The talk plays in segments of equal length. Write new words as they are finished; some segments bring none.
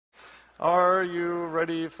Are you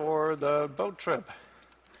ready for the boat trip?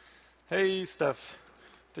 Hey, Steph.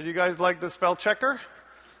 Did you guys like the spell checker?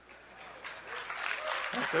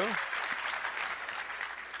 Thank you.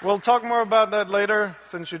 We'll talk more about that later.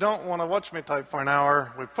 Since you don't want to watch me type for an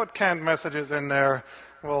hour, we put canned messages in there.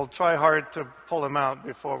 We'll try hard to pull them out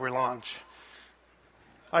before we launch.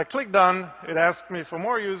 I click done. It asks me for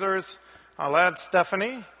more users. I'll add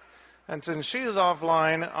Stephanie. And since she is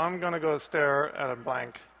offline, I'm going to go stare at a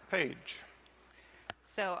blank page.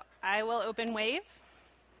 So I will open Wave.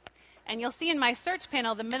 And you'll see in my search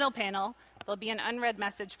panel, the middle panel, there'll be an unread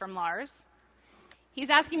message from Lars. He's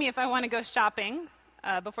asking me if I want to go shopping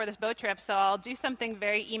before this boat trip, so I'll do something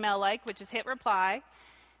very email-like, which is hit reply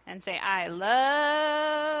and say, I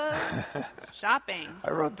love shopping.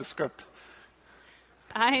 I wrote the script.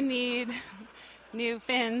 I need new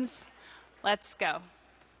fins. Let's go.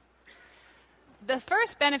 The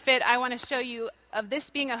first benefit I want to show you of this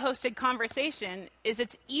being a hosted conversation is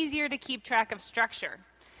it's easier to keep track of structure.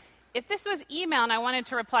 If this was email and I wanted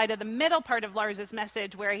to reply to the middle part of Lars's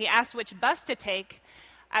message where he asked which bus to take,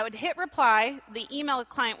 I would hit reply, the email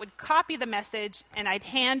client would copy the message, and I'd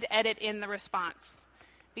hand edit in the response.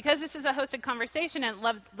 Because this is a hosted conversation and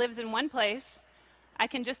it lives in one place, I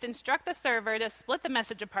can just instruct the server to split the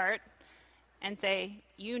message apart and say,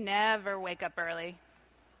 you never wake up early,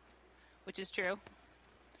 which is true.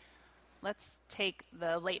 Let's take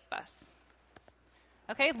the late bus.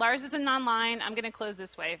 Okay, Lars isn't online. I'm going to close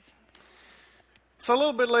this wave. So a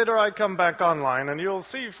little bit later, I come back online, and you'll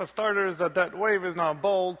see, for starters, that that wave is now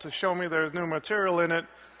bold to show me there's new material in it.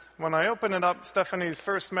 When I open it up, Stephanie's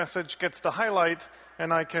first message gets the highlight,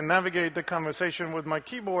 and I can navigate the conversation with my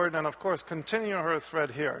keyboard and, of course, continue her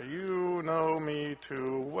thread here. You know me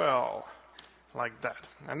too well, like that.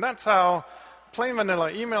 And that's how plain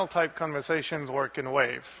vanilla email-type conversations work in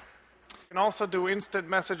Wave. You can also do instant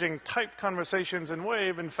messaging type conversations in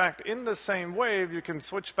Wave. In fact, in the same Wave, you can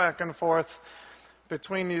switch back and forth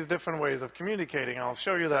between these different ways of communicating. I'll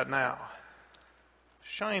show you that now.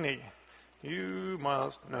 Shiny. You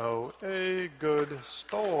must know a good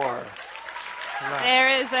store. Right. There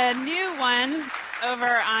is a new one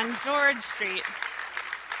over on George Street.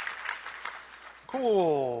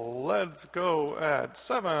 Cool. Let's go at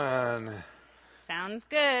 7. Sounds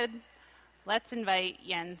good. Let's invite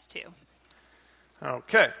Jens too.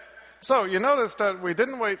 Okay. So you notice that we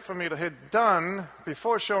didn't wait for me to hit done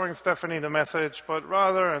before showing Stephanie the message, but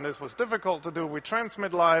rather, and this was difficult to do, we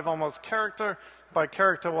transmit live almost character by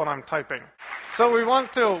character what I'm typing. So we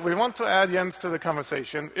want to add Jens to the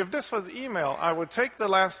conversation. If this was email, I would take the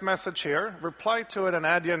last message here, reply to it, and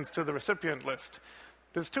add Jens to the recipient list.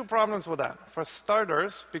 There's 2 problems with that. For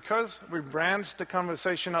starters, because we branched the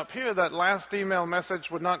conversation up here, that last email message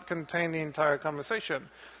would not contain the entire conversation.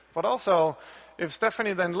 But also, if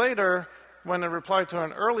Stephanie then later, when I reply to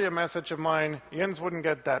an earlier message of mine, Jens wouldn't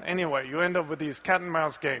get that anyway. You end up with these cat and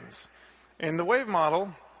mouse games. In the Wave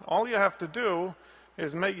model, all you have to do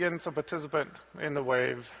is make Jens a participant in the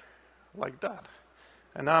Wave like that.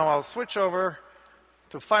 And now I'll switch over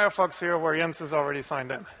to Firefox here where Jens is already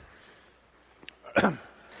signed in.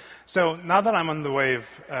 So now that I'm on the Wave,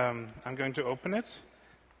 I'm going to open it.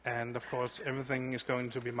 And of course, everything is going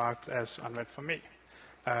to be marked as unread for me.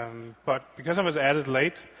 But because I was added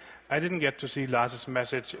late, I didn't get to see Lars's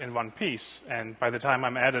message in one piece. And by the time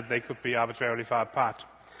I'm added, they could be arbitrarily far apart.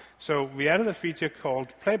 So we added a feature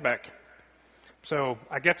called playback. So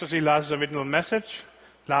I get to see Lars's original message.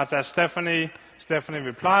 Lars asks Stephanie. Stephanie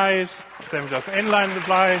replies. Stephanie does an inline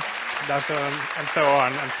reply. Does and so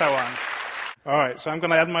on and so on. All right, so I'm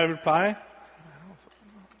going to add my reply.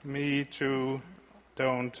 Me too.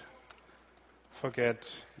 Don't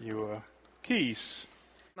forget your keys.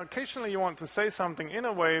 Occasionally you want to say something in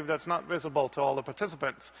a Wave that's not visible to all the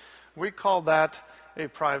participants. We call that a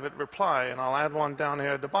private reply, and I'll add one down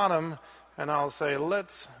here at the bottom, and I'll say,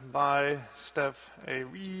 let's buy Steph a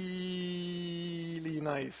really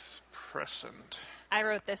nice present. I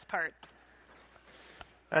wrote this part.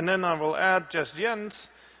 And then I will add just Jens,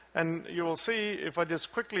 and you will see if I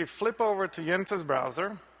just quickly flip over to Jens's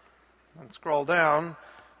browser and scroll down,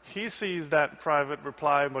 he sees that private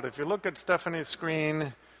reply, but if you look at Stephanie's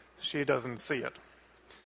screen, she doesn't see it.